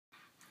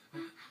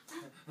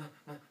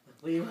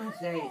What do you want to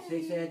say?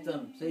 Say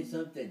something. Say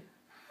something.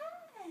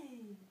 Hi.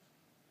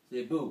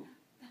 Say boo.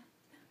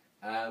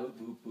 Ah,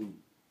 boo, boo.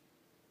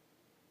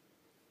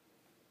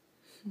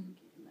 Get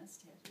your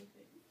mustache with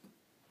it.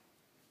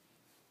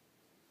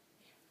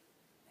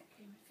 That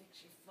came and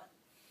fix your foot.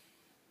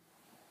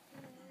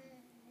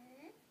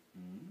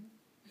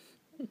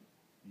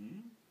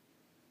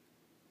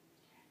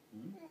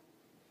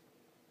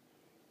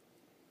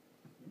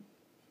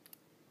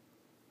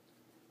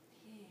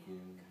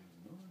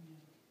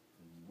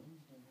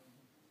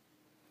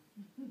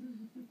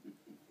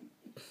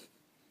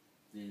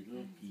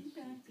 Little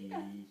peachy peach.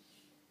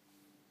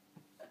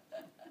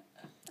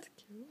 That's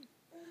cute.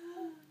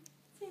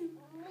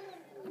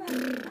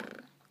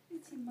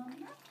 It's your mama.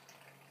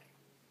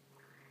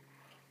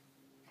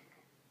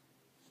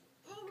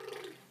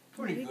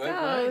 Pretty There he good,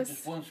 right? goes.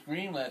 Just one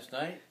scream last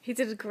night. He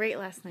did great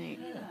last night.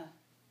 Yeah.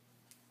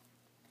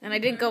 And I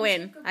didn't go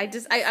in. I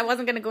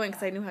wasn't going to go in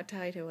because I knew how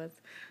tired he was.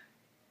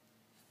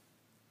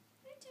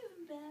 You're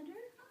doing better.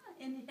 Huh?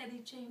 And had he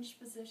changed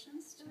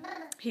positions too?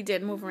 He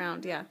did move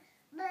around, yeah.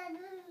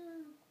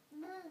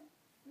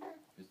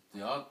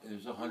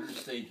 There's 100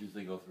 stages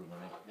they go through,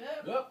 honey.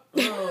 Yep.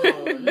 Yep.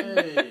 Oh,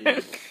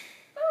 hey.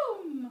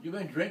 Boom. You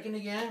been drinking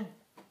again?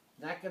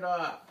 Knock it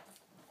off.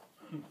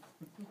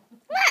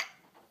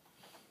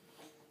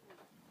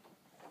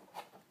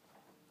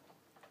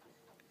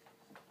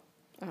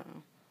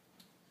 Uh-oh.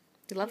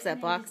 He loves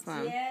that box,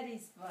 Mom.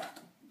 Daddy's box.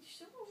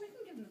 Sure, we can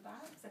give him the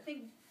box. I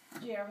think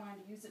JR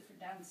wanted to use it for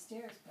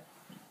downstairs, but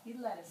he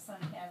let his son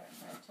have it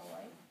for a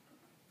toy.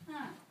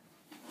 Huh.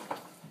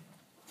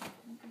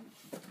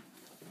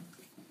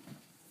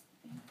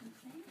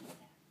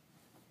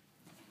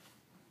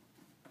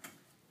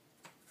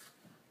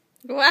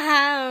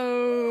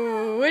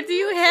 Wow! What do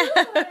you have?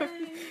 Who's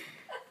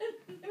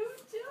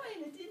doing?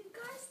 It didn't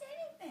cost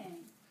anything.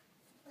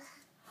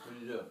 What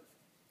do you do?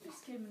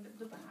 Just give him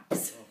the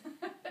box.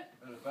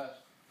 Really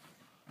fast.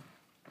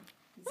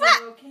 Is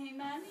it okay,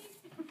 Mommy?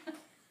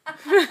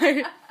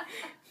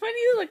 What are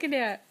you looking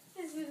at?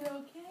 Is it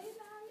okay,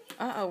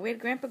 Mommy? Uh-oh, where'd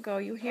Grandpa go?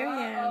 You hear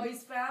Oh, him.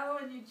 he's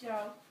following you,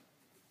 Joe.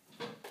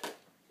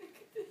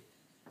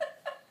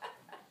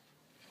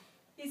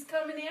 He's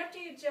coming after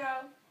you,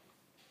 Joe.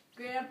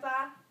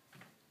 Grandpa.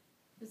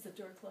 Is the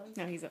door closed?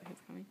 No, he's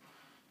coming.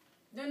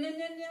 No, no, no,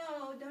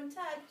 no. Don't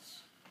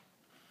touch.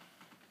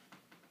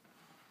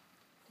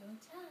 Don't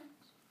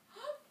touch.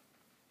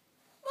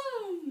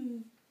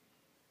 Boom.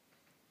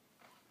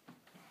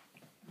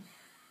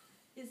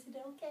 Is it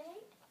okay?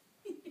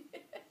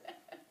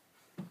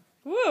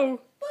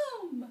 Whoa!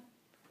 Boom.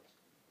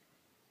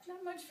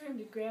 Not much for him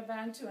to grab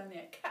onto on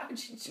that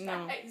couch and tries,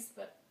 No.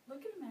 but look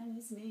at him on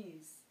his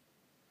knees.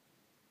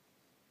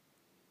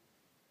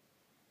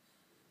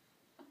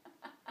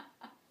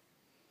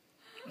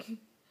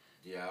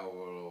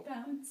 Diablo.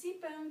 Bouncy,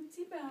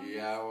 bouncy, bounce.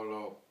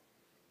 Diablo.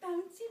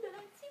 Bouncy,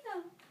 bouncy,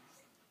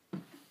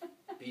 bounce.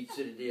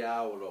 Pizza de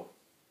Diablo.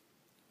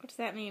 What does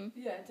that mean?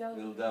 Yeah, tell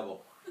Little him.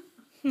 devil.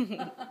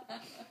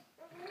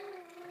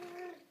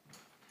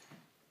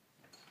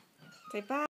 Say bye.